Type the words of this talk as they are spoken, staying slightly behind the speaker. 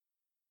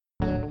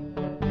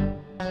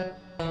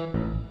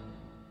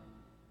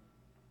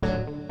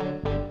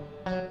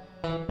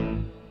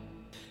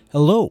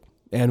Hello,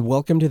 and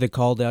welcome to the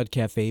Called Out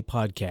Café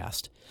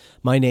podcast.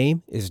 My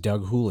name is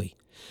Doug Hooley.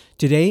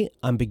 Today,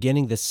 I'm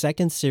beginning the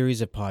second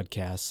series of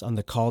podcasts on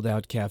the Called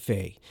Out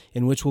Café,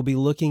 in which we'll be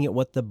looking at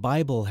what the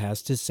Bible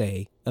has to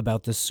say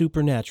about the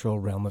supernatural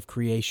realm of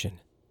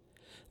creation,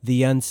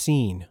 the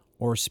unseen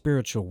or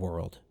spiritual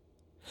world.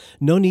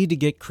 No need to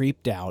get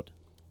creeped out.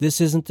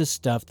 This isn't the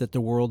stuff that the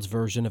world's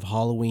version of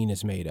Halloween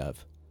is made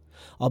of.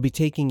 I'll be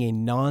taking a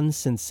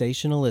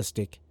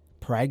non-sensationalistic,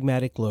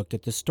 pragmatic look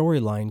at the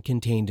storyline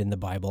contained in the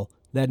Bible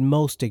that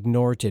most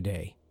ignore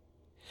today.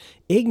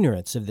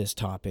 Ignorance of this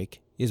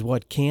topic is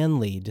what can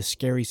lead to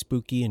scary,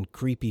 spooky, and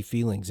creepy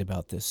feelings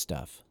about this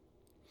stuff.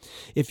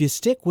 If you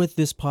stick with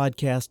this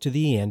podcast to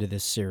the end of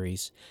this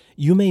series,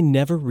 you may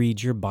never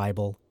read your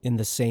Bible in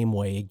the same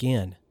way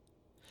again.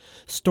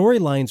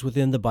 Storylines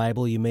within the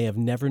Bible you may have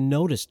never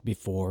noticed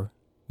before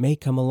may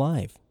come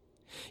alive.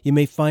 You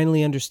may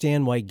finally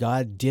understand why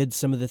God did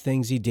some of the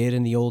things He did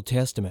in the Old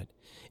Testament,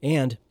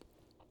 and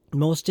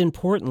most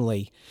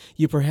importantly,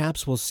 you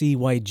perhaps will see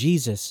why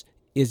Jesus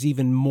is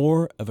even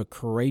more of a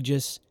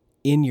courageous,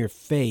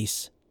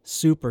 in-your-face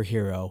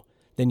superhero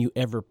than you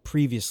ever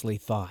previously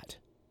thought.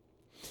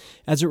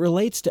 As it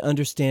relates to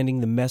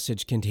understanding the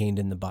message contained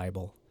in the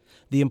Bible,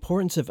 the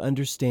importance of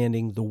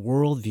understanding the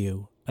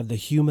worldview of the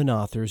human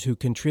authors who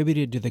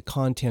contributed to the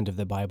content of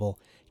the Bible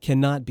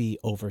cannot be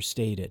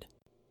overstated.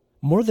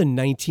 More than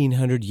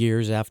 1900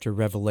 years after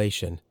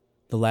Revelation,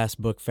 the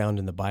last book found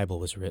in the Bible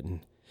was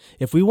written.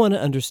 If we want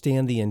to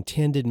understand the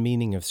intended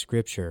meaning of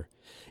Scripture,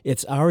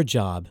 it's our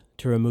job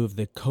to remove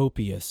the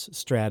copious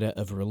strata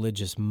of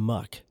religious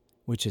muck,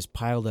 which is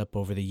piled up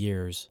over the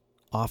years,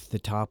 off the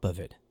top of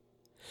it.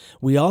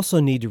 We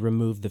also need to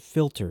remove the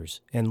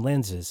filters and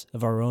lenses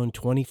of our own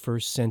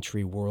 21st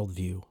century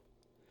worldview.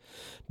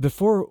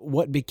 Before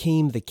what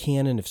became the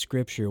canon of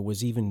Scripture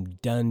was even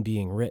done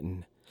being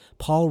written,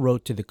 Paul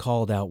wrote to the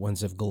called out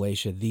ones of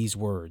Galatia these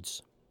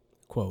words,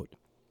 quote,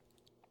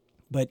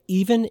 "But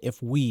even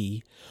if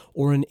we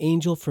or an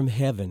angel from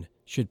heaven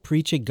should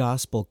preach a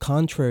gospel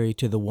contrary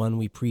to the one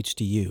we preach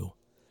to you,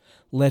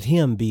 let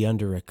him be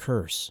under a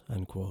curse,"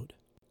 unquote.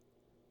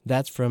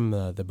 That's from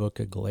the book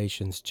of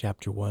Galatians,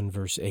 chapter 1,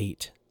 verse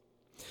 8.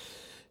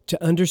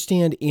 To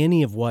understand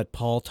any of what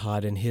Paul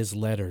taught in his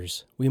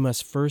letters, we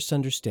must first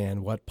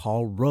understand what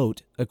Paul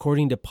wrote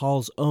according to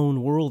Paul's own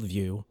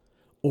worldview,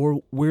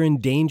 or we're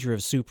in danger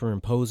of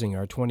superimposing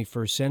our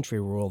 21st century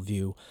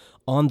worldview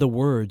on the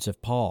words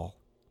of Paul.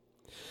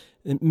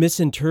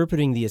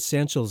 Misinterpreting the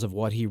essentials of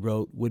what he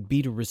wrote would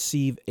be to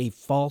receive a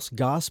false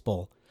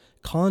gospel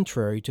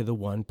contrary to the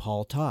one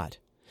Paul taught.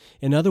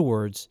 In other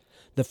words,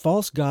 the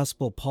false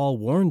gospel Paul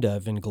warned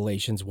of in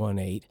Galatians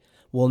 1:8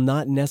 will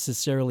not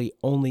necessarily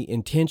only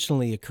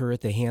intentionally occur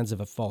at the hands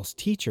of a false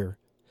teacher,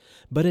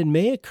 but it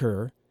may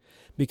occur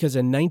because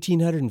of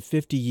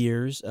 1950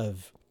 years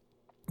of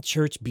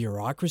church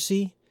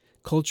bureaucracy,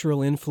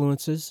 cultural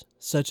influences,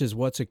 such as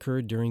what's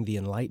occurred during the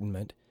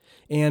Enlightenment,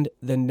 and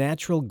the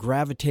natural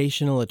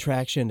gravitational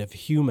attraction of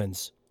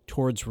humans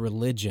towards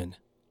religion.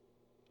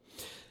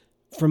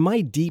 From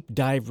my deep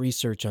dive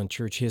research on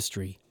church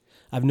history,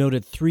 I've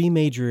noted three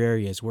major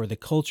areas where the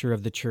culture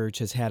of the church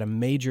has had a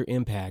major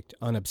impact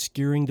on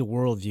obscuring the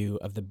worldview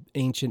of the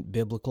ancient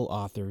biblical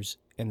authors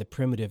and the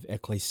primitive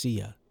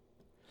ecclesia.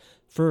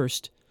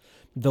 First,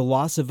 the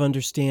loss of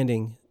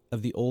understanding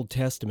of the Old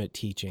Testament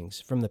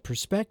teachings from the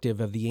perspective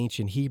of the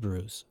ancient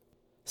Hebrews.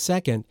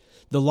 Second,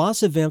 the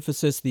loss of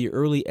emphasis the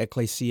early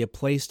ecclesia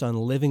placed on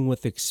living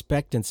with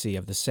expectancy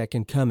of the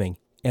second coming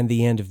and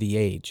the end of the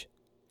age.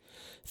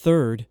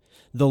 Third,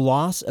 the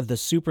loss of the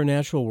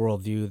supernatural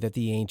worldview that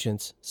the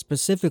ancients,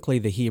 specifically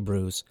the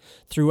Hebrews,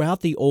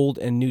 throughout the Old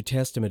and New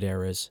Testament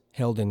eras,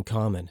 held in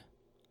common.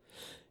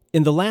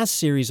 In the last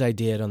series I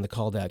did on the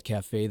Called Out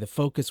Café, the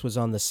focus was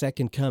on the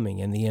second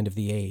coming and the end of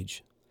the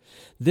age.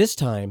 This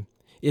time,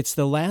 it's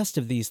the last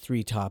of these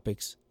three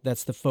topics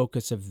that's the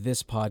focus of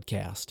this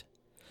podcast.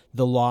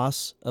 The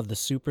loss of the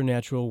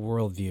supernatural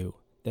worldview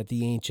that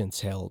the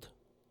ancients held.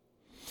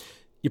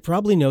 You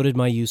probably noted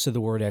my use of the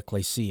word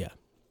ecclesia.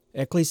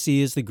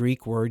 Ecclesia is the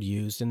Greek word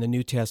used in the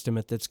New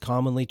Testament that's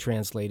commonly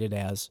translated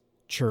as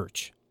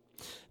church.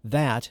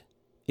 That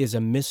is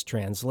a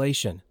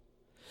mistranslation.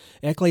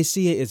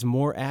 Ecclesia is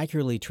more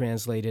accurately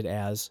translated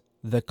as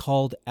the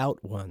called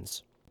out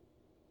ones.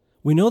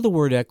 We know the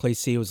word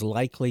ecclesia was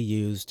likely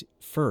used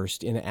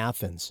first in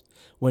Athens,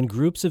 when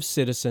groups of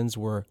citizens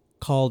were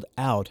called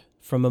out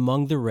from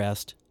among the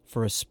rest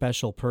for a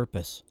special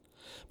purpose.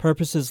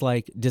 Purposes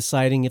like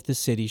deciding if the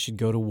city should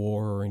go to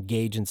war or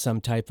engage in some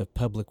type of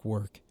public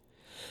work.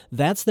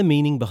 That's the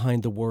meaning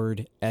behind the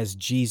word as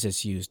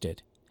Jesus used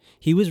it.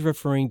 He was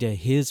referring to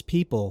His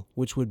people,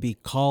 which would be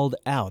called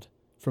out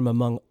from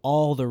among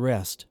all the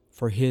rest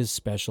for His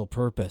special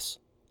purpose.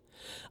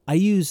 I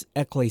use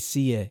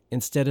ecclesia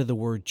instead of the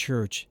word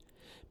church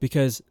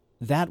because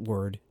that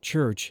word,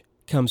 church,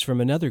 comes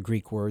from another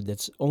Greek word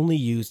that's only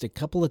used a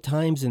couple of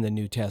times in the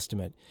New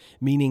Testament,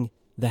 meaning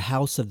the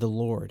house of the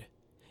Lord.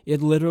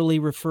 It literally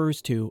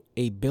refers to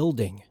a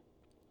building.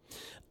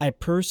 I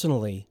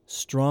personally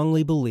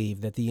strongly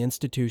believe that the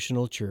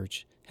institutional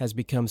church has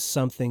become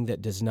something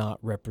that does not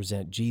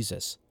represent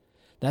Jesus.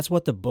 That's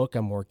what the book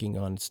I'm working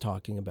on is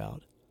talking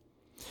about.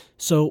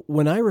 So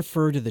when I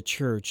refer to the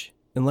church,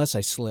 unless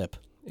I slip,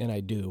 and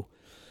I do,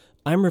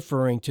 I'm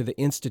referring to the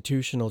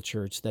institutional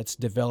church that's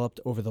developed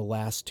over the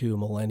last 2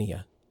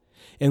 millennia.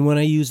 And when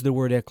I use the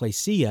word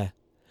ecclesia,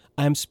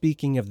 I'm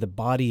speaking of the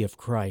body of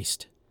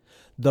Christ,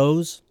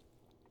 those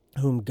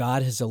whom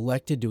God has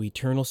elected to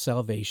eternal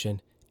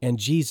salvation and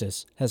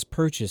Jesus has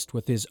purchased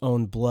with his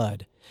own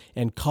blood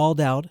and called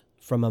out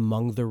from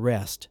among the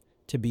rest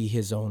to be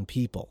his own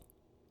people.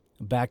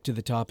 Back to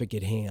the topic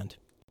at hand.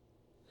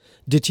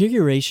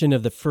 Deterioration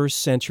of the first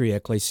century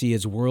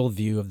ecclesia's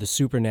worldview of the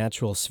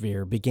supernatural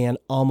sphere began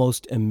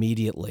almost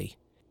immediately.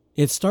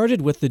 It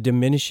started with the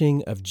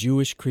diminishing of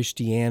Jewish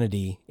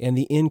Christianity and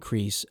the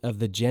increase of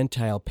the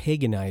Gentile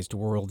paganized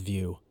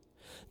worldview.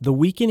 The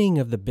weakening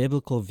of the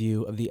biblical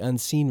view of the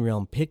unseen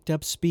realm picked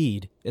up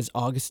speed as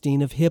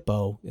Augustine of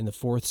Hippo in the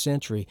 4th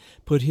century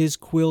put his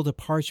quill to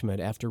parchment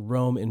after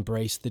Rome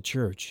embraced the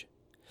church.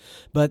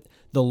 But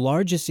the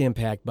largest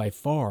impact by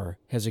far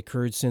has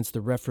occurred since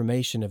the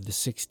Reformation of the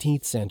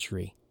 16th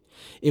century.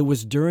 It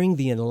was during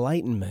the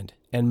Enlightenment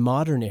and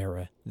modern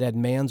era that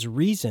man's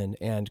reason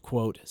and,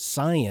 quote,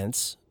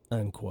 science,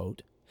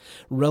 unquote,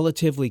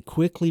 relatively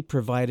quickly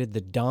provided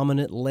the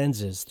dominant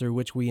lenses through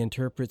which we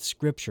interpret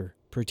Scripture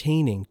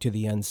pertaining to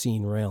the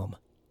unseen realm.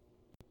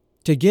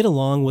 To get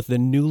along with the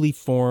newly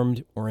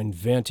formed or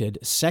invented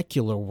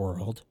secular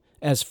world,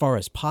 as far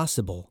as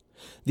possible,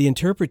 the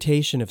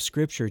interpretation of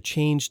Scripture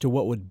changed to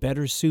what would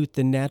better suit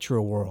the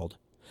natural world,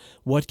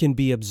 what can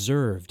be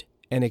observed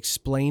and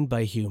explained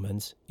by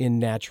humans in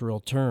natural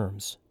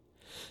terms.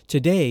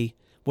 Today,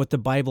 what the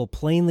Bible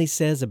plainly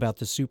says about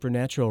the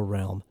supernatural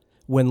realm,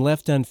 when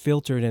left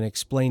unfiltered and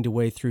explained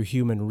away through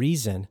human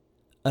reason,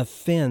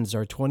 offends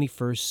our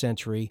 21st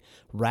century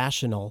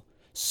rational,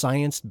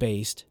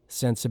 science-based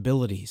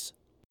sensibilities.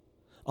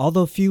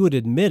 Although few would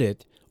admit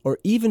it or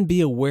even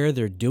be aware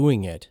they're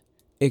doing it,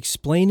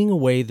 explaining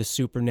away the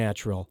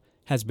supernatural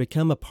has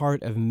become a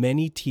part of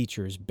many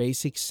teachers'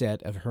 basic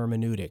set of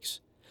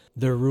hermeneutics,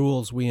 the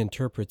rules we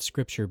interpret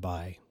Scripture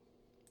by.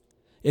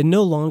 It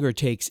no longer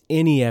takes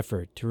any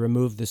effort to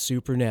remove the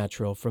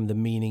supernatural from the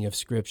meaning of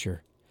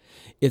Scripture.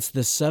 It's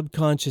the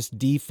subconscious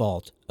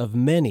default of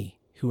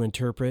many who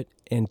interpret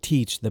and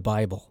teach the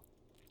Bible.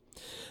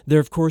 There,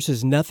 of course,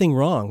 is nothing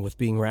wrong with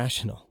being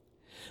rational.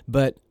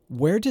 But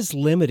where does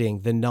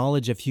limiting the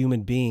knowledge of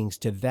human beings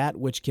to that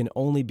which can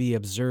only be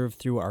observed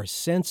through our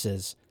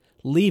senses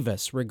leave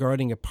us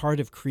regarding a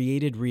part of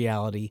created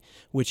reality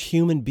which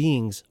human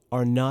beings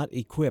are not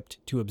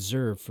equipped to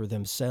observe for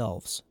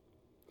themselves?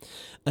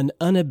 An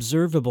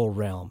unobservable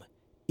realm,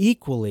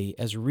 equally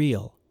as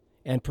real,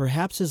 and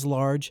perhaps as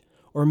large,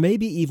 or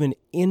maybe even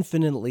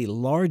infinitely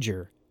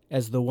larger,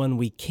 as the one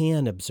we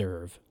can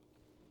observe.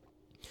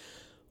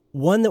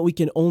 One that we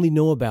can only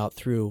know about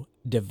through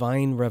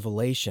divine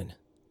revelation.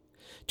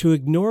 To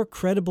ignore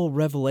credible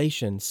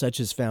revelation, such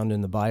as found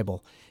in the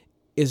Bible,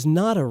 is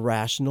not a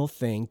rational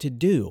thing to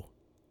do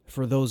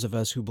for those of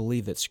us who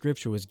believe that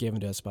Scripture was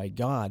given to us by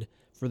God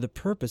for the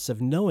purpose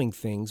of knowing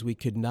things we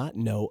could not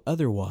know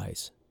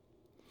otherwise.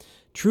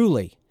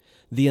 Truly,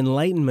 the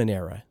Enlightenment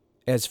era,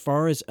 as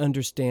far as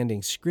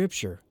understanding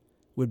Scripture,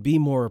 would be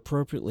more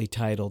appropriately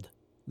titled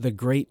the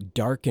Great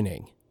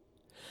Darkening,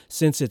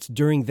 since it's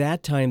during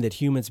that time that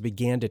humans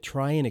began to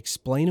try and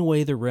explain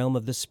away the realm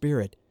of the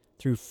Spirit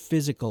through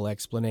physical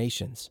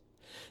explanations,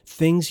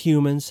 things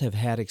humans have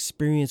had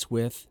experience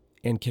with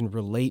and can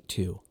relate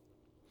to.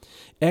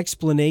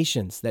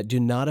 Explanations that do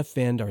not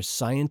offend our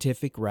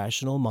scientific,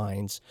 rational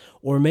minds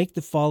or make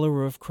the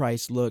follower of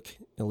Christ look,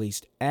 at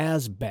least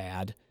as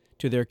bad,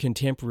 to their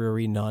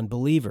contemporary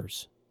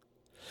non-believers.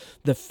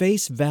 The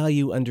face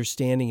value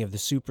understanding of the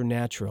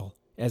supernatural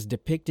as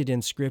depicted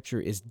in Scripture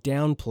is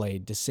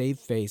downplayed to save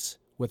face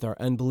with our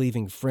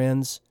unbelieving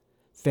friends,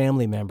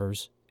 family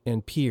members,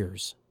 and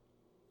peers.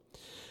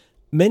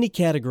 Many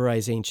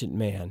categorize ancient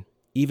man,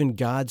 even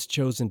God's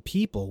chosen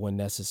people when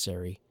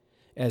necessary,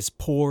 as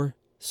poor,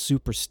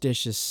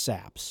 superstitious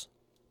saps.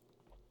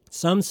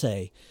 Some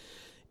say,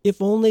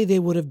 if only they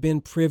would have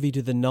been privy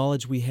to the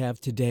knowledge we have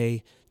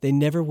today, they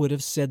never would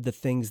have said the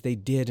things they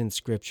did in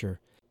Scripture.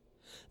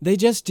 They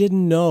just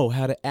didn't know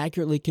how to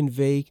accurately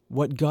convey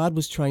what God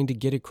was trying to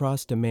get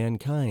across to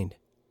mankind.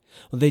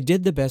 Well, they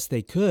did the best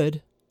they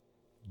could,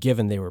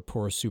 given they were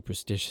poor,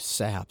 superstitious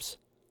saps.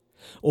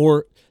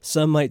 Or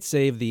some might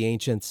say of the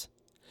ancients,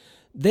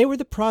 they were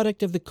the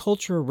product of the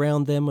culture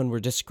around them and were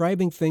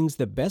describing things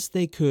the best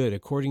they could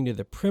according to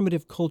the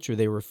primitive culture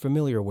they were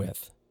familiar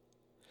with.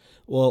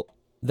 Well,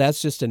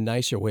 that's just a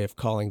nicer way of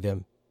calling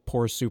them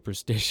poor,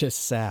 superstitious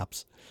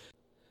saps.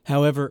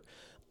 However,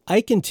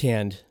 I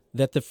contend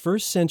that the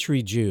first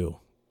century Jew,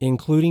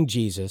 including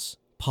Jesus,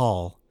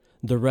 Paul,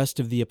 the rest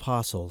of the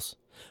apostles,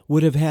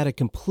 would have had a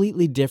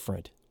completely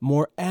different,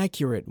 more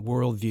accurate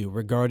worldview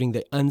regarding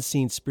the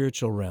unseen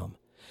spiritual realm,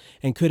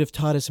 and could have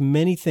taught us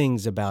many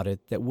things about it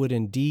that would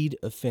indeed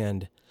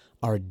offend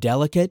our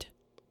delicate,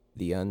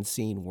 The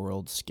unseen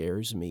world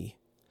scares me.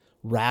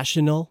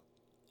 Rational?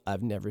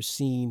 I've never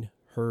seen,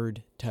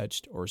 heard,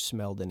 touched, or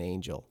smelled an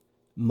angel.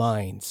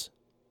 Minds.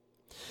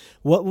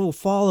 What will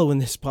follow in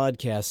this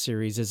podcast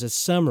series is a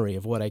summary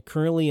of what I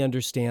currently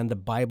understand the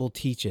Bible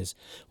teaches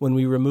when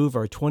we remove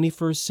our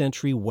 21st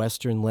century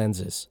Western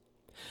lenses.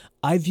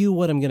 I view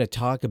what I'm going to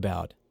talk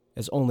about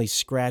as only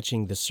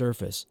scratching the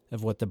surface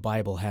of what the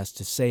Bible has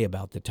to say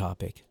about the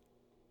topic.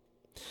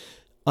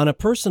 On a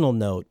personal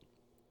note,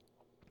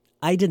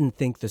 I didn't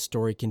think the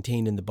story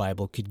contained in the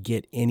Bible could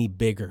get any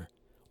bigger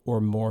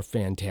or more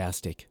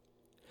fantastic.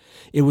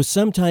 It was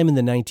sometime in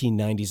the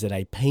 1990s that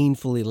I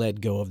painfully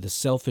let go of the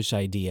selfish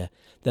idea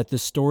that the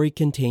story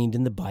contained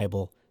in the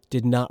Bible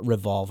did not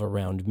revolve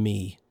around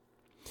me.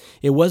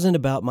 It wasn't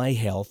about my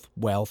health,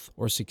 wealth,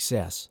 or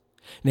success,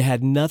 and it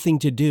had nothing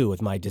to do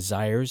with my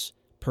desires,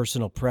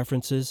 personal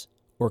preferences,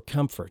 or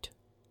comfort.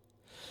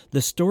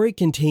 The story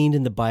contained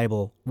in the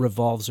Bible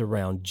revolves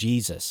around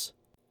Jesus.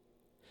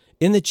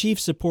 In the chief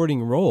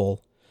supporting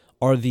role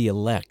are the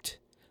elect,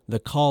 the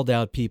called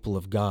out people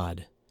of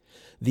God,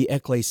 the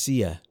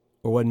ecclesia,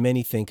 or what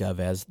many think of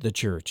as the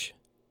church.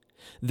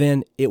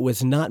 Then it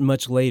was not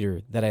much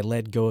later that I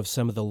let go of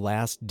some of the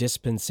last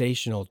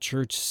dispensational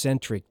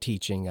church-centric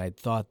teaching I'd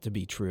thought to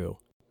be true,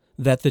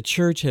 that the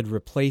church had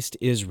replaced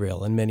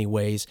Israel in many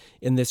ways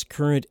in this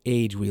current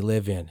age we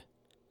live in.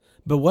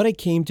 But what I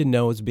came to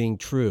know as being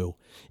true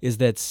is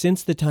that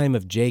since the time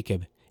of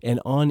Jacob and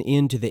on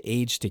into the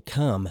age to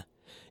come,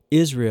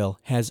 Israel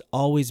has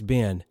always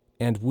been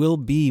and will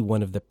be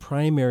one of the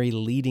primary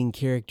leading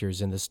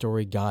characters in the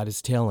story God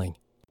is telling.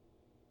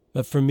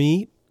 But for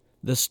me,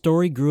 the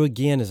story grew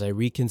again as I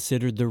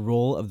reconsidered the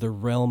role of the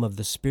realm of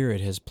the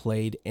Spirit has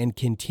played and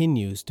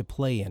continues to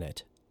play in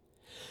it.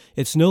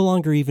 It's no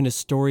longer even a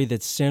story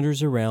that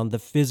centers around the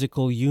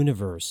physical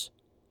universe.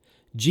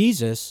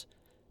 Jesus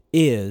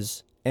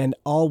is and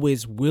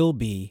always will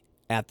be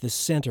at the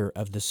center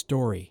of the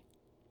story.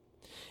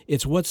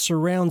 It's what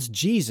surrounds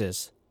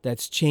Jesus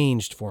that's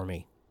changed for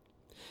me.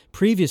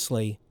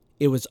 Previously,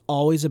 it was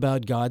always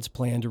about God's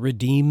plan to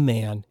redeem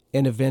man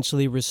and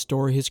eventually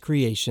restore his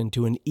creation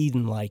to an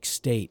Eden-like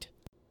state.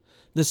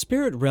 The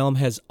spirit realm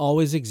has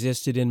always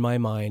existed in my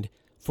mind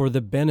for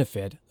the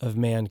benefit of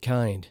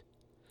mankind.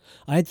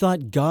 I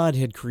thought God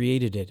had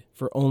created it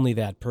for only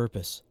that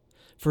purpose.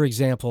 For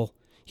example,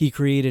 he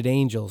created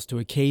angels to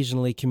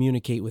occasionally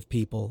communicate with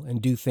people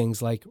and do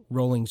things like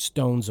rolling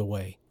stones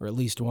away, or at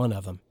least one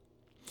of them.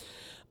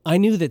 I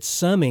knew that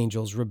some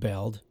angels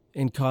rebelled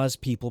and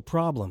caused people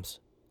problems.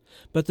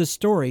 But the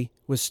story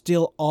was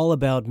still all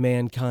about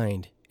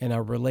mankind and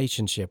our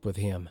relationship with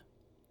him.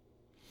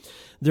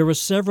 There were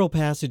several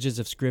passages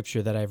of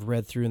Scripture that I've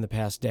read through in the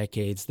past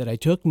decades that I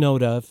took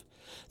note of,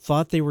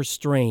 thought they were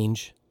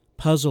strange,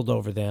 puzzled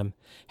over them,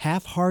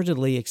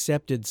 half-heartedly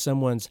accepted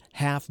someone's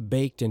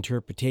half-baked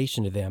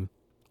interpretation of them,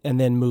 and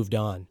then moved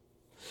on.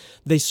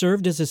 They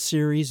served as a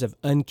series of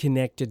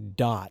unconnected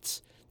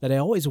dots that I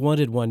always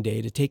wanted one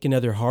day to take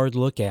another hard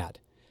look at.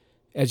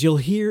 As you'll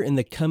hear in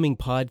the coming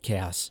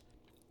podcasts,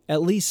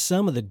 at least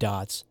some of the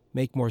dots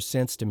make more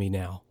sense to me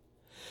now.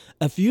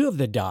 A few of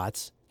the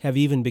dots have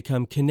even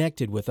become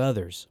connected with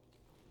others.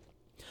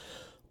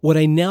 What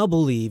I now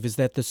believe is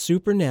that the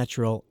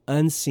supernatural,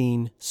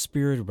 unseen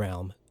spirit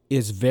realm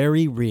is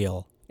very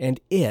real, and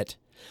it,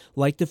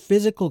 like the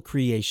physical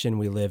creation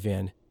we live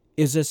in,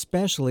 is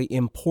especially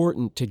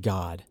important to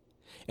God,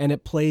 and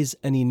it plays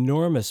an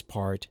enormous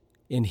part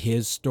in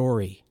His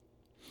story.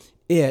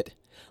 It,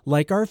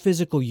 like our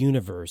physical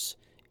universe,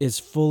 is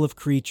full of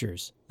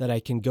creatures that I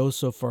can go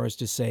so far as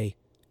to say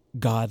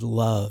God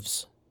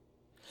loves.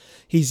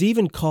 He's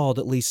even called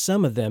at least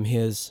some of them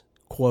His,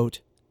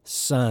 quote,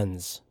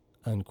 sons,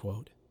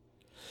 unquote.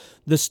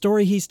 The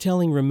story He's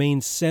telling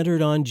remains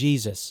centered on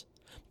Jesus,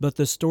 but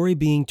the story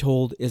being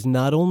told is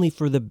not only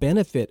for the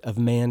benefit of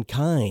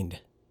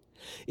mankind,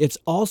 it's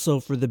also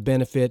for the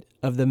benefit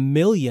of the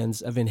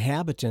millions of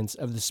inhabitants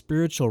of the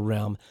spiritual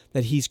realm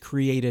that He's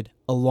created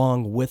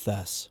along with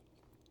us.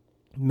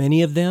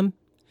 Many of them,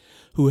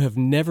 who have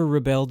never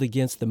rebelled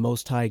against the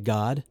Most High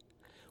God,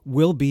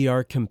 will be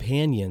our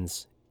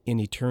companions in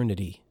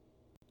eternity.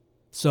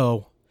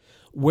 So,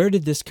 where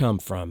did this come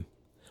from?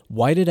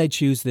 Why did I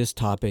choose this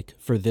topic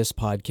for this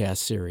podcast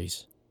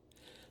series?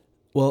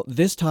 Well,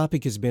 this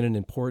topic has been an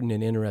important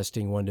and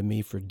interesting one to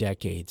me for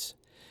decades.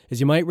 As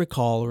you might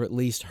recall, or at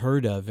least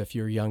heard of if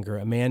you're younger,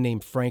 a man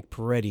named Frank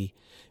Peretti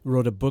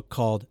wrote a book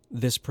called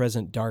This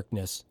Present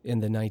Darkness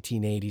in the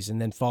 1980s,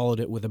 and then followed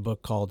it with a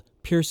book called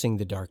Piercing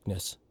the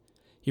Darkness.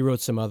 He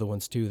wrote some other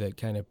ones too that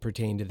kind of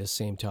pertain to this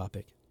same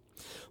topic.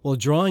 Well,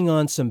 drawing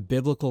on some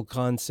biblical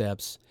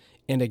concepts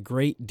and a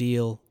great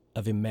deal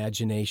of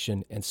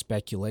imagination and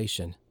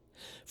speculation,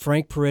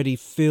 Frank Peretti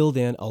filled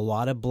in a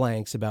lot of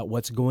blanks about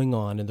what's going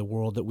on in the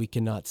world that we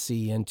cannot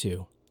see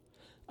into.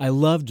 I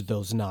loved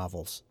those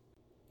novels.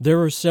 There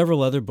were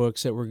several other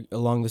books that were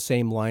along the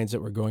same lines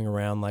that were going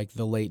around, like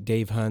the late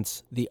Dave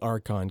Hunt's The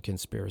Archon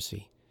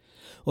Conspiracy.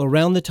 Well,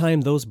 around the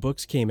time those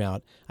books came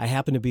out, I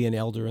happened to be an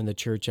elder in the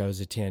church I was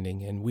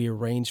attending, and we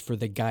arranged for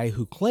the guy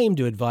who claimed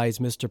to advise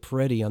Mr.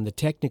 Peretti on the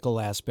technical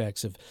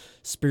aspects of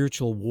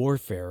spiritual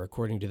warfare,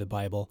 according to the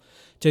Bible,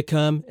 to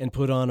come and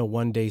put on a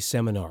one-day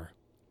seminar.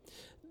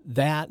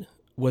 That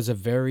was a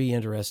very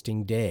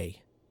interesting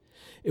day.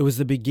 It was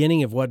the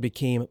beginning of what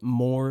became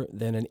more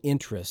than an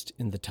interest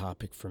in the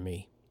topic for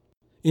me.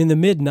 In the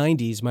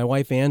mid-90s, my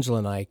wife Angela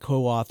and I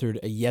co-authored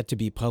a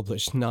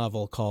yet-to-be-published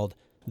novel called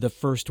The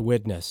First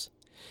Witness.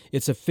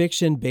 It's a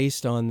fiction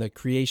based on the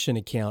creation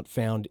account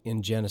found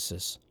in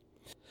Genesis.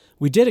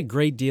 We did a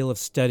great deal of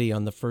study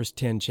on the first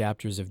 10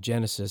 chapters of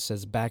Genesis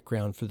as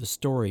background for the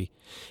story,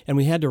 and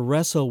we had to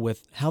wrestle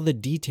with how the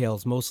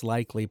details most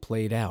likely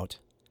played out,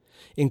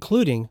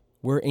 including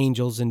where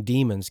angels and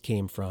demons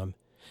came from,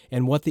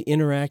 and what the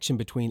interaction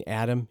between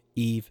Adam,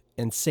 Eve,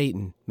 and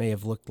Satan may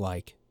have looked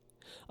like.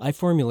 I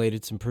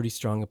formulated some pretty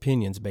strong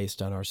opinions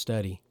based on our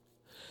study.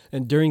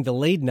 And during the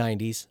late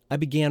 90s, I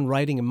began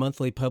writing a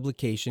monthly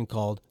publication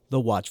called The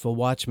Watchful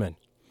Watchman.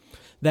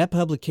 That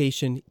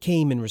publication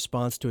came in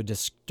response to a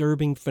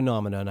disturbing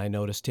phenomenon I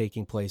noticed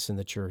taking place in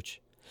the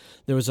church.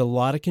 There was a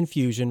lot of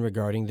confusion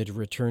regarding the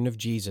return of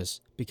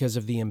Jesus because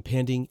of the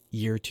impending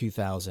year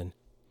 2000,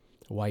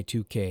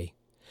 Y2K.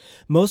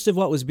 Most of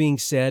what was being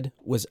said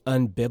was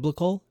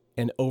unbiblical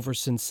and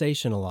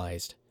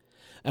over-sensationalized.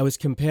 I was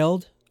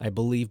compelled, I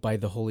believe by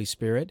the Holy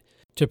Spirit,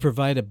 to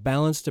provide a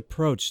balanced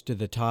approach to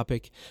the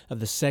topic of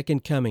the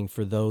second coming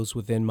for those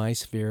within my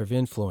sphere of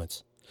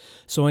influence.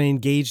 So I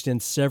engaged in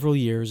several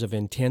years of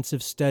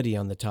intensive study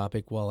on the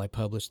topic while I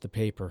published the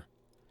paper.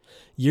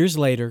 Years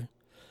later,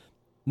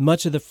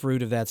 much of the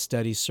fruit of that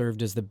study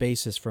served as the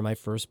basis for my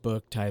first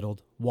book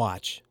titled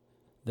Watch,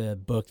 the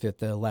book that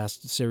the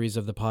last series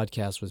of the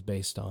podcast was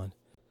based on.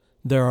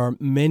 There are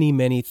many,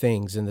 many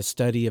things in the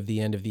study of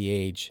the end of the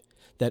age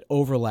that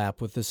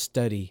overlap with the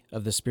study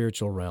of the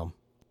spiritual realm.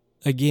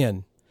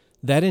 Again,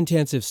 that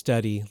intensive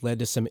study led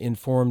to some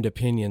informed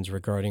opinions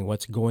regarding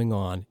what's going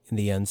on in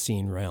the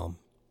unseen realm.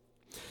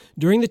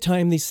 During the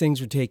time these things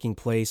were taking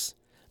place,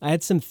 I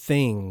had some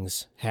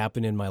things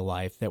happen in my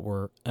life that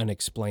were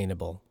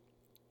unexplainable.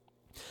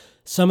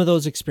 Some of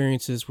those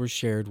experiences were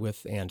shared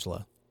with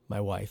Angela, my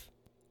wife.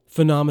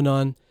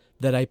 Phenomenon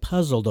that I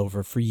puzzled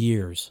over for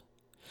years,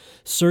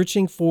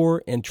 searching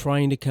for and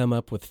trying to come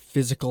up with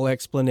physical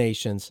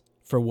explanations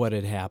for what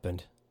had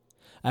happened.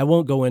 I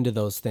won't go into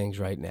those things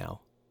right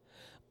now.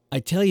 I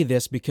tell you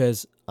this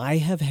because I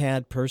have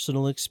had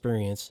personal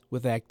experience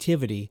with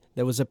activity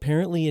that was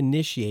apparently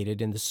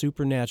initiated in the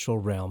supernatural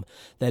realm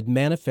that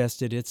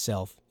manifested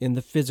itself in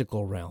the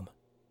physical realm.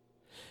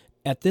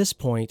 At this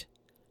point,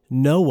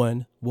 no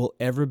one will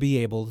ever be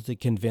able to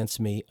convince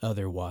me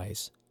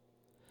otherwise.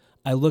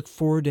 I look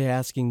forward to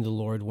asking the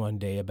Lord one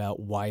day about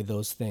why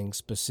those things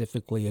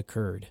specifically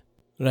occurred.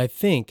 But I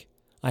think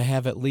I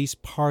have at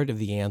least part of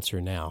the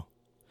answer now.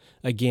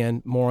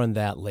 Again, more on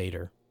that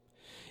later.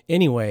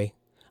 Anyway,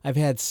 I've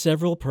had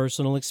several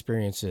personal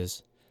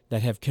experiences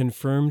that have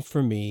confirmed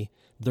for me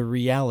the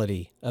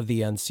reality of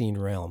the unseen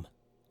realm.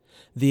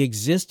 The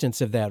existence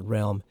of that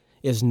realm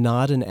is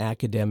not an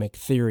academic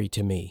theory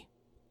to me.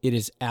 It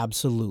is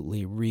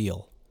absolutely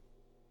real.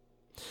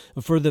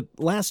 For the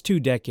last 2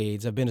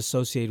 decades, I've been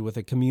associated with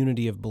a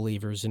community of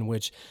believers in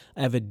which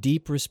I have a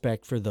deep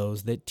respect for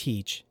those that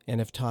teach and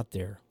have taught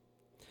there.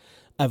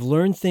 I've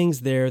learned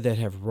things there that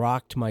have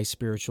rocked my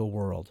spiritual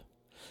world.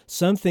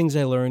 Some things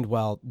I learned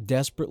while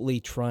desperately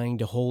trying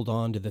to hold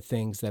on to the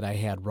things that I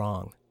had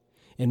wrong.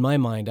 In my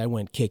mind, I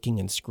went kicking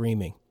and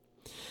screaming.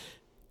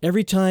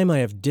 Every time I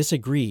have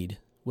disagreed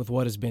with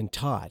what has been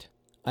taught,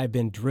 I've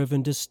been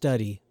driven to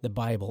study the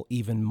Bible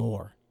even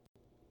more.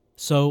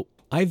 So,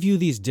 I view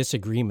these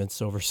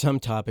disagreements over some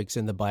topics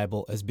in the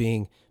Bible as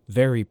being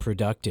very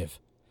productive.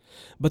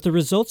 But the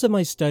results of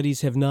my studies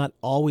have not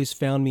always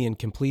found me in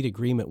complete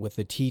agreement with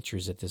the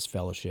teachers at this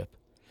fellowship.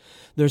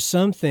 There's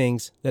some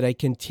things that I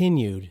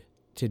continued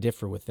to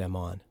differ with them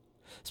on.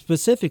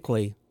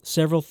 Specifically,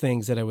 several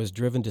things that I was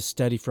driven to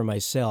study for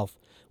myself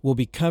will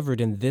be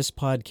covered in this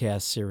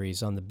podcast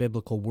series on the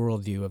biblical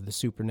worldview of the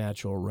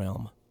supernatural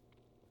realm.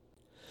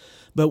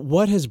 But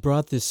what has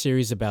brought this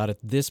series about at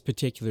this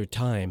particular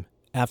time,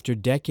 after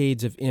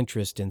decades of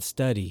interest and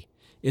study,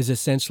 is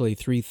essentially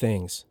 3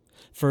 things.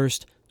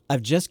 First,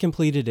 I've just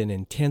completed an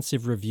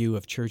intensive review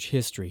of church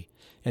history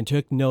and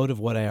took note of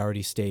what I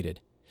already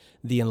stated.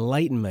 The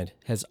Enlightenment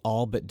has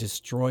all but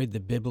destroyed the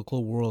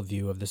biblical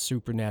worldview of the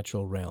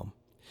supernatural realm.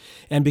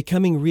 And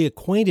becoming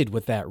reacquainted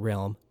with that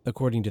realm,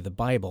 according to the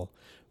Bible,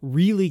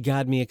 really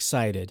got me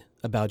excited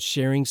about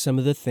sharing some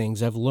of the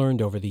things I've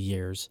learned over the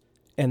years,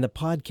 and the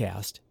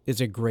podcast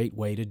is a great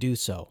way to do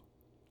so.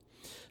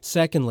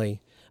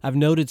 Secondly, I've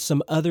noted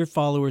some other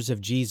followers of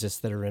Jesus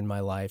that are in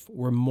my life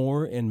were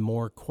more and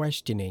more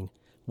questioning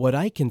what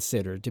I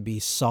consider to be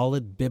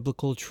solid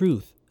biblical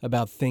truth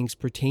about things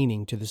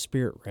pertaining to the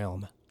spirit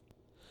realm.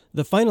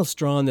 The final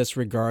straw in this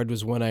regard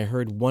was when I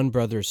heard one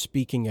brother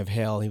speaking of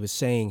hell. He was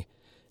saying,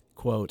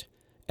 quote,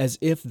 as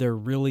if there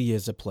really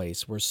is a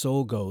place where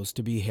soul goes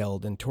to be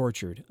held and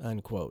tortured,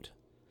 unquote.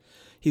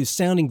 He was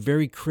sounding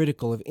very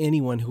critical of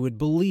anyone who would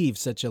believe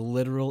such a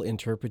literal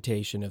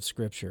interpretation of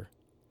Scripture.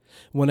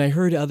 When I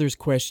heard others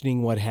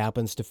questioning what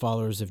happens to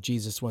followers of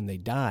Jesus when they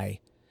die,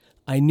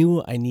 I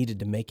knew I needed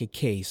to make a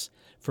case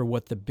for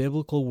what the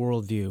biblical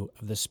worldview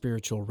of the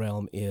spiritual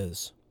realm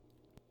is.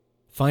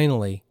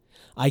 Finally,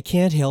 I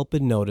can't help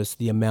but notice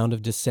the amount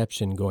of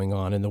deception going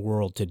on in the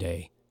world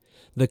today,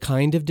 the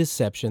kind of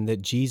deception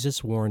that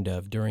Jesus warned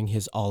of during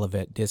his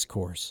Olivet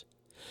Discourse,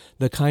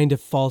 the kind of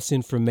false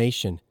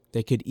information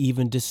that could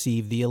even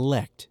deceive the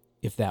elect,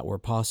 if that were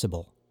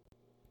possible.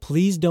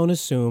 Please don't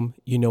assume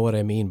you know what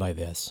I mean by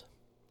this.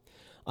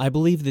 I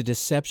believe the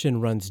deception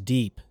runs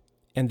deep,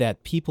 and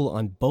that people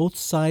on both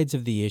sides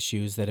of the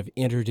issues that have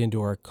entered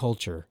into our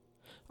culture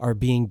are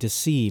being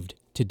deceived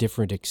to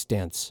different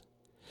extents.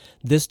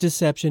 This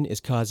deception is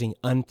causing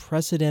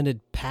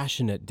unprecedented,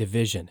 passionate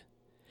division.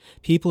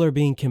 People are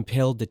being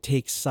compelled to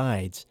take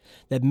sides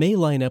that may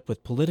line up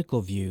with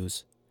political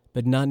views,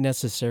 but not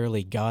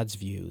necessarily God's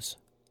views.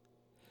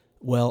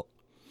 Well,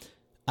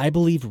 I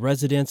believe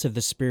residents of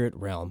the spirit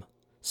realm,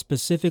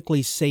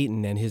 specifically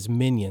Satan and his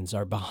minions,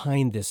 are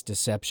behind this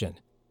deception.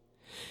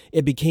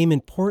 It became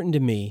important to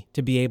me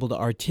to be able to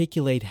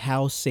articulate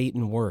how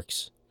Satan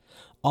works.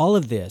 All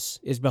of this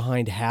is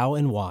behind how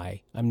and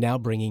why I'm now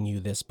bringing you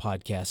this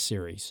podcast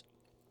series.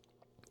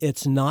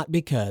 It's not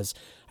because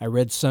I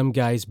read some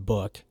guy's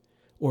book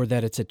or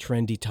that it's a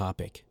trendy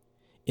topic.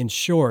 In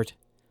short,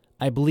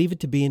 I believe it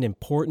to be an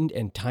important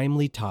and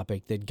timely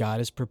topic that God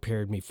has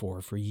prepared me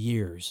for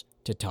years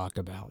to talk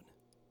about.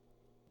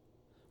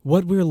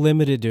 What we're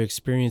limited to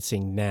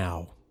experiencing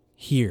now,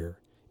 here,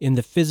 in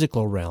the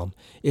physical realm,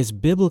 is,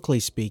 biblically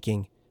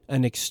speaking,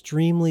 an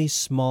extremely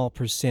small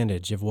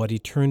percentage of what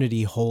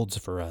eternity holds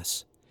for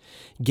us.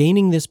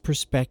 Gaining this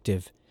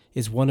perspective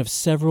is one of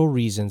several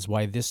reasons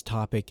why this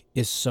topic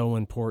is so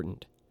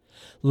important.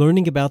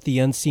 Learning about the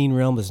unseen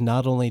realm is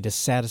not only to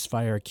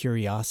satisfy our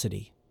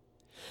curiosity.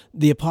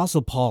 The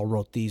Apostle Paul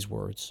wrote these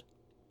words,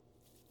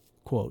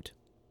 quote,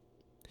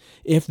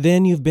 "If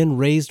then you've been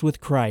raised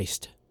with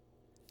Christ,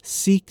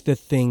 seek the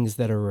things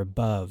that are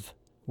above,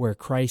 where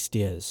Christ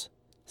is,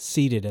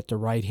 seated at the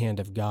right hand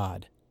of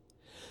God.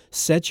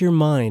 Set your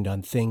mind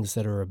on things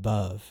that are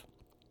above,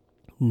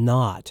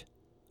 not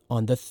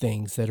on the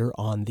things that are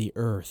on the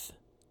earth."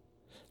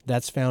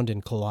 That's found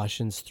in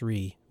Colossians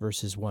 3,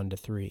 verses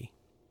 1-3.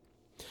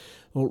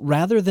 Well,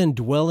 rather than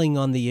dwelling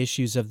on the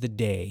issues of the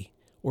day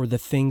or the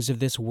things of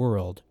this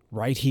world,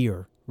 right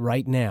here,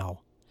 right now,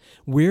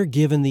 we're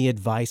given the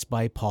advice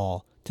by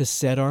Paul to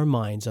set our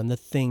minds on the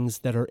things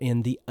that are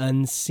in the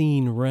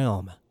unseen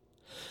realm.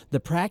 The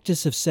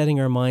practice of setting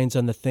our minds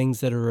on the things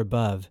that are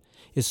above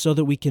is so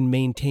that we can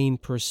maintain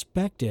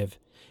perspective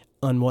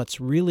on what's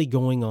really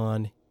going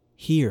on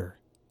here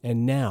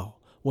and now,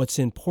 what's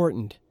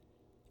important.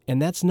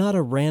 And that's not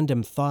a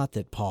random thought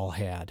that Paul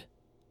had.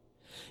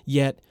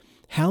 Yet,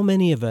 how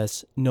many of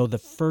us know the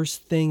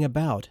first thing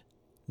about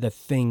the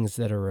things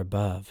that are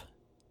above?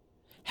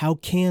 How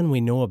can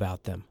we know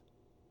about them?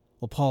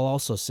 Well, Paul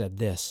also said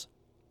this,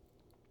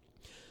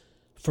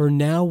 "For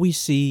now we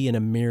see in a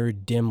mirror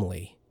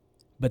dimly,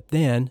 but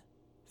then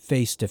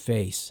face to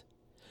face.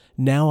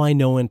 Now I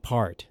know in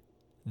part,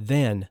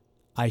 then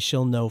I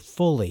shall know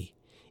fully,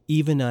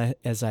 even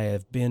as I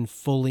have been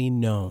fully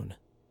known."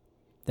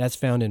 That's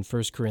found in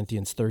 1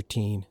 Corinthians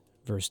 13,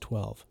 verse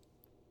 12.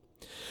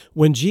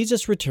 When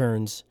Jesus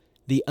returns,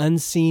 the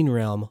unseen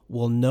realm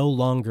will no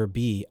longer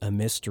be a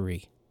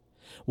mystery.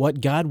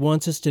 What God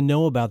wants us to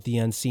know about the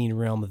unseen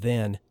realm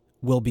then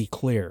will be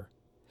clear,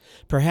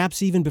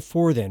 perhaps even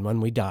before then when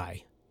we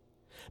die.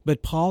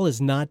 But Paul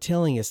is not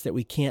telling us that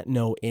we can't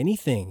know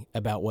anything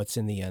about what's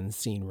in the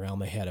unseen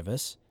realm ahead of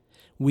us.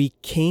 We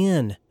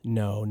can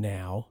know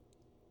now,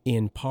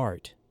 in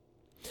part,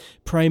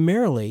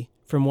 primarily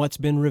from what's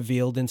been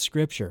revealed in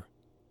Scripture.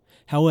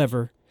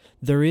 However,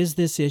 there is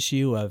this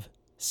issue of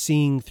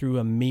seeing through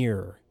a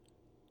mirror.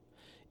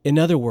 In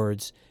other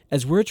words,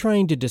 as we're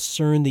trying to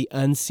discern the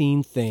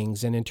unseen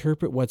things and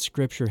interpret what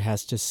Scripture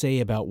has to say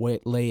about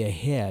what lay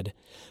ahead,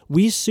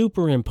 we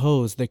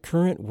superimpose the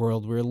current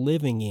world we're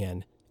living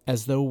in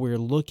as though we're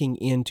looking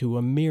into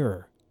a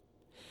mirror.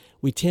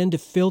 We tend to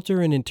filter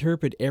and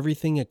interpret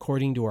everything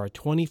according to our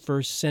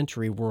 21st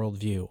century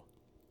worldview.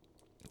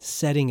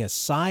 Setting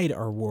aside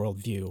our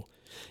worldview,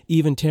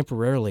 even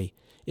temporarily,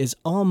 is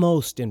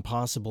almost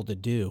impossible to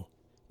do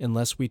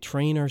unless we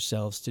train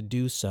ourselves to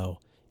do so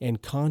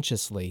and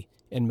consciously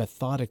and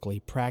methodically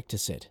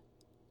practice it.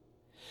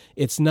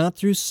 It's not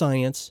through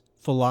science,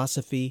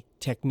 philosophy,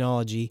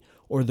 technology,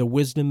 or the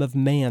wisdom of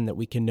man that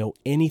we can know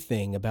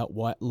anything about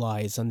what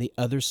lies on the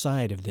other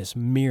side of this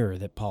mirror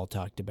that Paul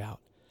talked about.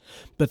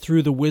 But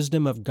through the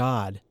wisdom of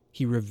God,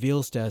 He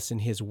reveals to us in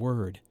His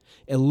Word,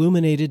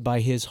 illuminated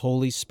by His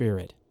Holy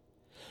Spirit.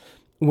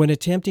 When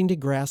attempting to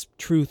grasp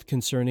truth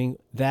concerning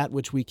that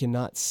which we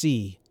cannot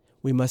see,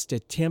 we must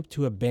attempt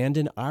to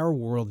abandon our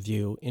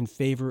worldview in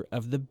favor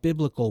of the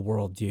biblical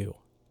worldview.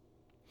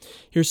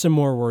 Here's some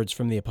more words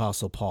from the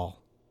Apostle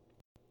Paul.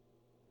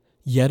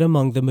 "Yet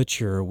among the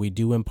mature we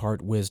do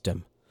impart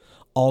wisdom,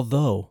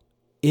 although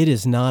It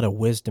is not a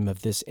wisdom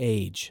of this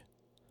age,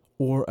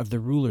 or of the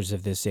rulers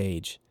of this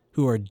age,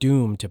 who are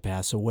doomed to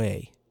pass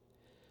away.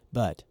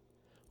 But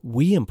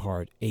we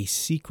impart a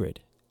secret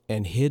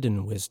and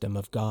hidden wisdom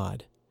of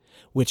God,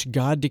 which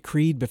God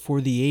decreed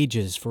before the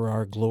ages for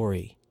our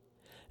glory.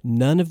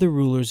 None of the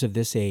rulers of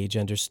this age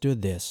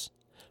understood this,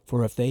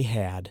 for if they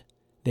had,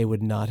 they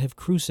would not have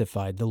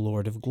crucified the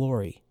Lord of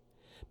glory.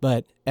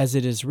 But, as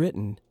it is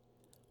written,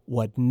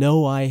 what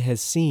no eye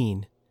has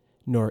seen,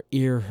 nor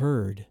ear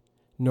heard,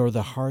 nor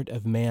the heart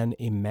of man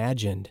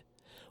imagined,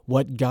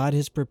 what God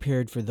has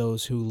prepared for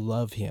those who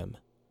love him.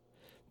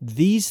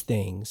 These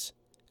things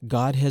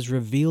God has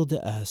revealed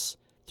to us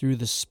through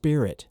the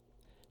Spirit,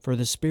 for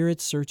the Spirit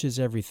searches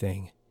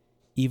everything,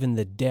 even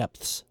the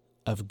depths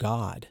of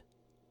God.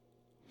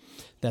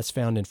 That's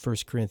found in 1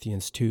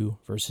 Corinthians 2,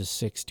 verses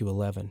 6 to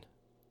 11.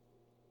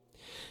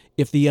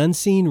 If the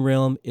unseen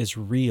realm is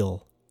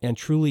real and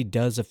truly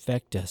does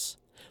affect us,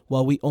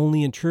 while we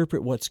only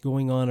interpret what's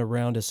going on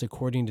around us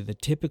according to the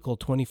typical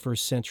 21st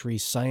century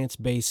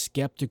science-based,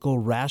 skeptical,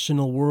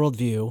 rational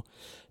worldview,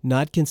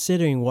 not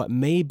considering what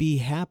may be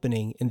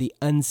happening in the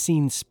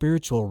unseen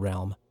spiritual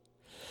realm,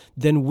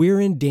 then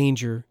we're in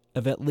danger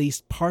of at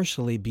least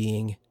partially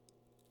being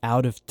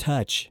out of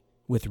touch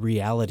with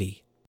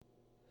reality.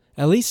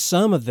 At least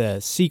some of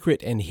the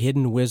secret and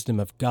hidden wisdom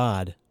of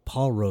God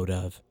Paul wrote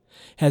of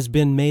has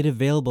been made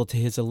available to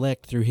his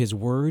elect through his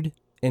Word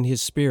and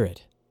his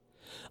Spirit.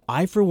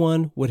 I, for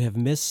one, would have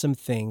missed some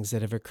things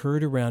that have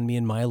occurred around me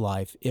in my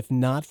life if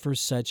not for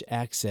such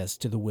access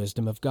to the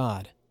wisdom of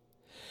God.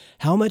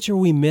 How much are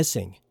we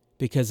missing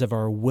because of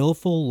our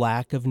willful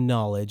lack of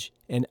knowledge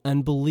and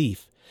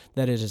unbelief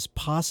that it is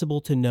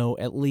possible to know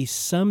at least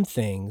some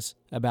things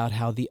about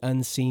how the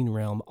unseen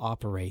realm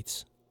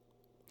operates?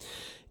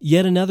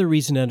 Yet another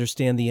reason to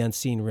understand the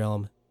unseen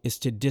realm is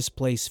to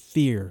displace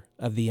fear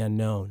of the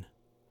unknown.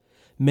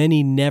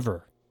 Many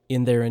never,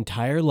 in their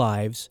entire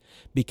lives,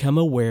 become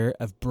aware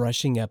of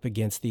brushing up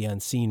against the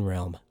unseen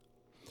realm.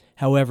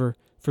 However,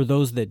 for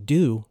those that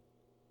do,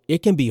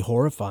 it can be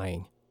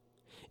horrifying.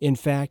 In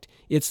fact,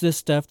 it's the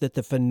stuff that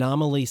the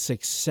phenomenally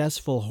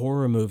successful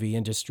horror movie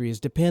industry is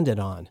dependent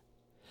on.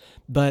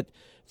 But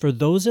for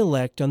those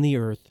elect on the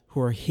earth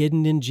who are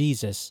hidden in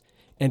Jesus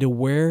and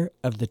aware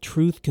of the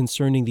truth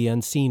concerning the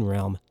unseen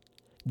realm,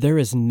 there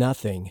is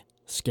nothing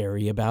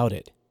scary about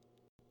it.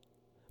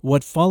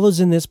 What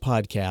follows in this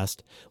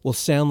podcast will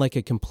sound like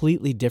a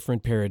completely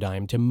different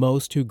paradigm to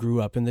most who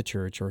grew up in the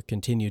church or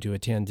continue to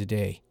attend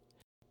today.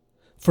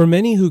 For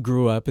many who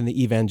grew up in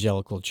the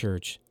evangelical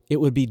church,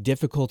 it would be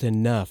difficult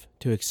enough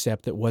to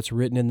accept that what's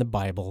written in the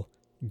Bible,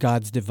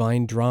 God's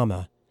divine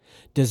drama,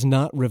 does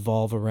not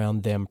revolve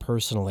around them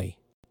personally,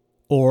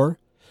 or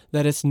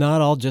that it's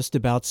not all just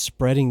about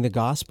spreading the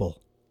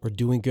gospel or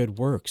doing good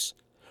works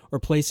or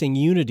placing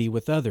unity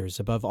with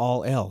others above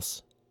all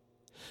else.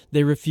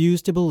 They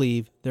refuse to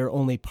believe they're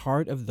only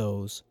part of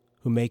those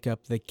who make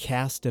up the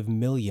cast of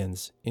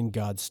millions in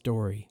God's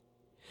story.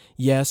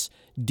 Yes,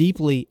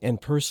 deeply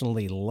and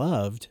personally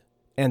loved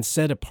and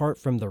set apart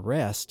from the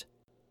rest,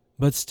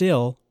 but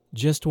still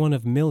just one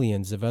of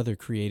millions of other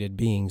created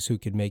beings who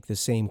could make the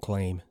same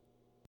claim.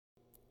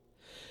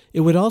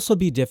 It would also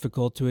be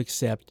difficult to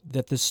accept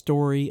that the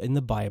story in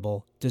the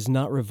Bible does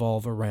not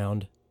revolve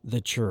around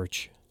the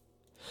church.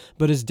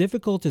 But as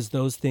difficult as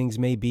those things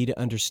may be to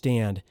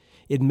understand,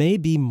 it may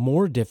be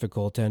more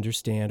difficult to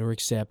understand or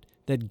accept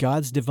that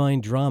God's divine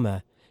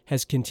drama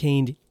has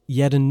contained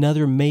yet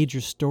another major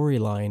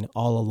storyline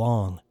all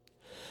along,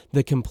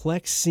 the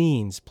complex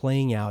scenes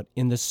playing out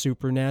in the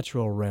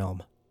supernatural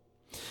realm.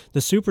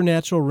 The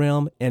supernatural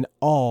realm and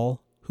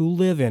all who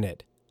live in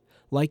it,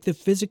 like the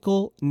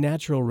physical,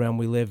 natural realm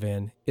we live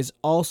in, is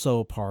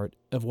also part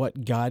of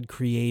what God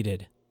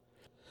created.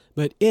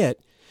 But it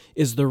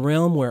is the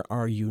realm where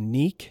our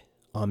unique,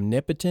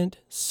 omnipotent,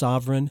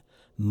 sovereign,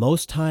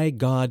 Most High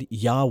God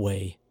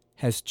Yahweh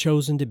has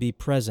chosen to be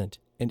present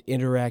and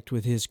interact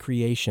with His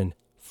creation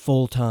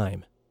full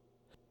time,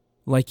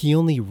 like He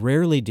only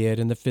rarely did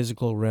in the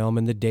physical realm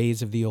in the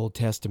days of the Old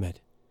Testament,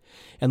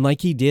 and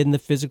like He did in the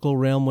physical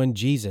realm when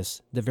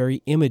Jesus, the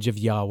very image of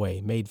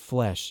Yahweh made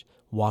flesh,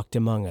 walked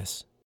among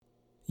us.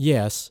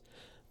 Yes,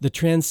 the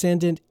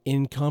transcendent,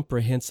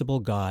 incomprehensible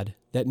God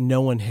that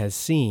no one has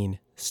seen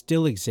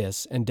still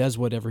exists and does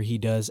whatever He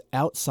does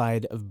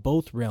outside of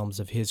both realms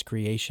of His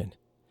creation.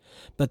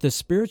 But the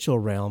spiritual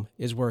realm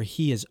is where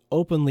He is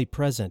openly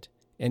present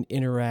and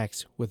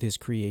interacts with His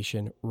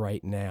creation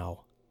right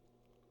now.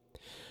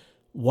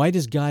 Why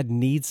does God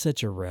need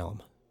such a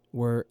realm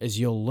where, as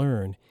you'll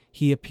learn,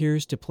 He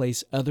appears to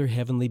place other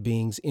heavenly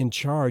beings in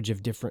charge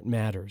of different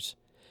matters,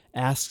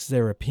 asks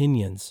their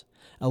opinions,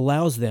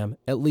 allows them,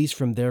 at least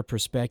from their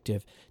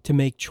perspective, to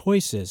make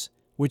choices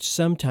which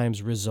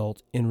sometimes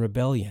result in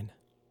rebellion?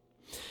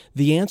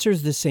 The answer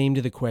is the same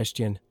to the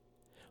question,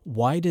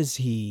 why does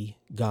He,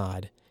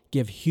 God,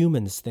 give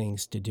humans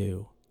things to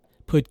do,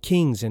 put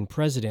kings and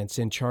presidents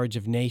in charge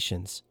of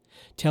nations,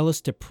 tell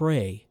us to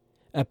pray,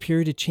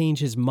 appear to change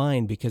His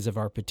mind because of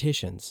our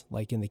petitions,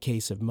 like in the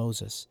case of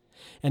Moses,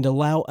 and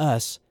allow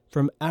us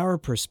from our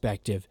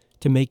perspective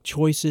to make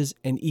choices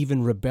and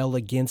even rebel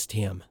against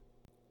Him?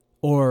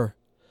 Or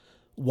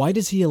why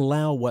does He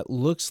allow what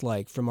looks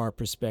like, from our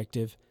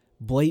perspective,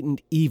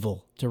 blatant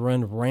evil to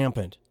run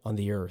rampant on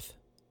the earth?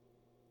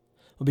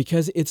 Well,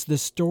 because it's the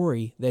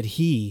story that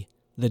He,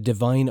 the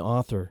divine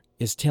author,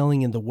 is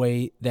telling in the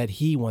way that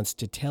He wants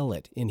to tell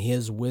it in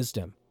His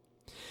wisdom.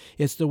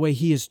 It's the way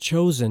He has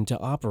chosen to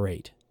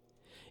operate.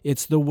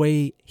 It's the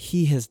way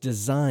He has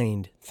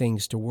designed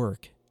things to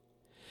work.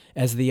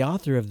 As the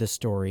author of the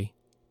story,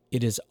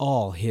 it is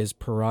all His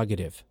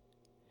prerogative.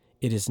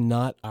 It is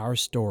not our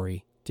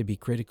story to be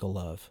critical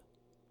of.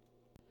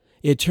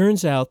 It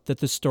turns out that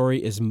the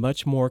story is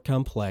much more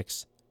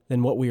complex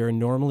than what we are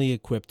normally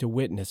equipped to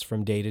witness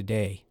from day to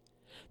day.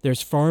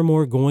 There's far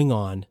more going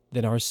on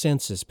than our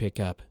senses pick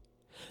up.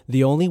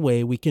 The only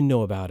way we can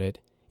know about it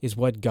is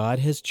what God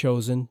has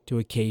chosen to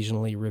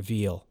occasionally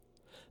reveal.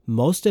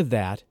 Most of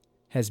that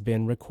has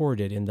been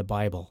recorded in the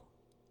Bible.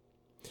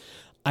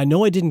 I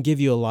know I didn't give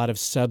you a lot of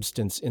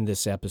substance in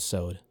this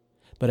episode,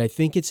 but I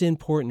think it's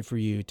important for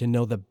you to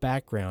know the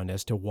background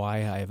as to why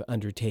I have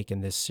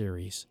undertaken this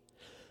series.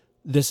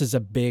 This is a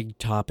big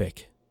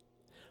topic.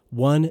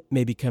 One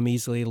may become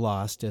easily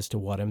lost as to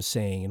what I'm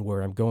saying and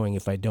where I'm going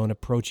if I don't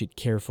approach it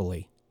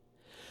carefully.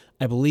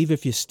 I believe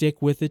if you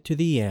stick with it to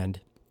the end,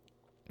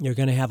 you're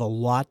going to have a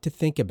lot to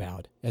think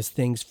about as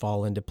things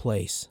fall into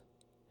place.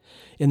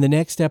 In the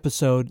next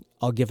episode,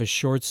 I'll give a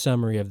short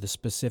summary of the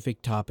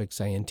specific topics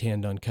I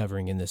intend on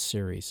covering in this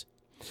series.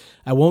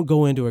 I won't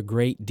go into a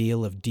great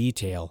deal of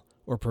detail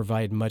or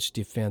provide much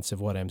defense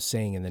of what I'm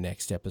saying in the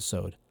next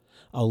episode.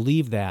 I'll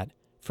leave that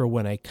for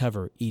when I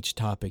cover each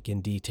topic in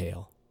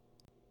detail.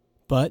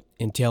 But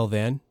until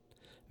then,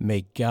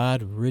 may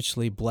God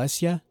richly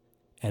bless you,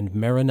 and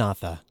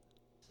Maranatha.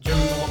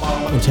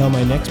 Until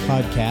my next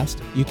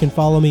podcast, you can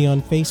follow me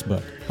on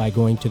Facebook by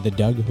going to the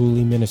Doug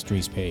Hooley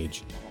Ministries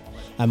page.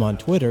 I'm on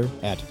Twitter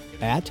at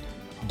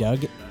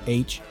Doug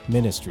H.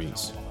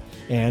 Ministries,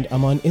 and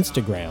I'm on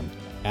Instagram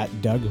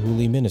at Doug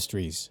Hooley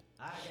Ministries.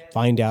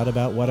 Find out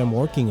about what I'm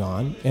working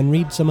on and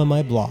read some of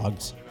my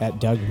blogs at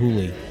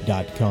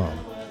doughooley.com,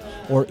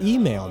 or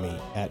email me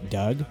at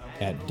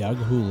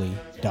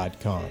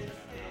doug@doughooley.com.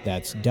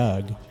 That's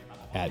Doug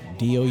at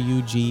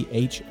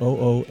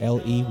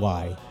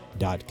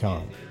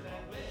doughooley.com.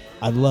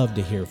 I'd love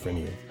to hear from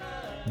you.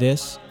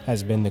 This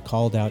has been the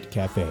Called Out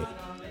Café.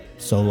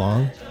 So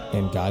long,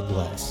 and God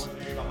bless.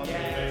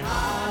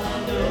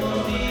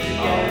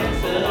 Hallelujah.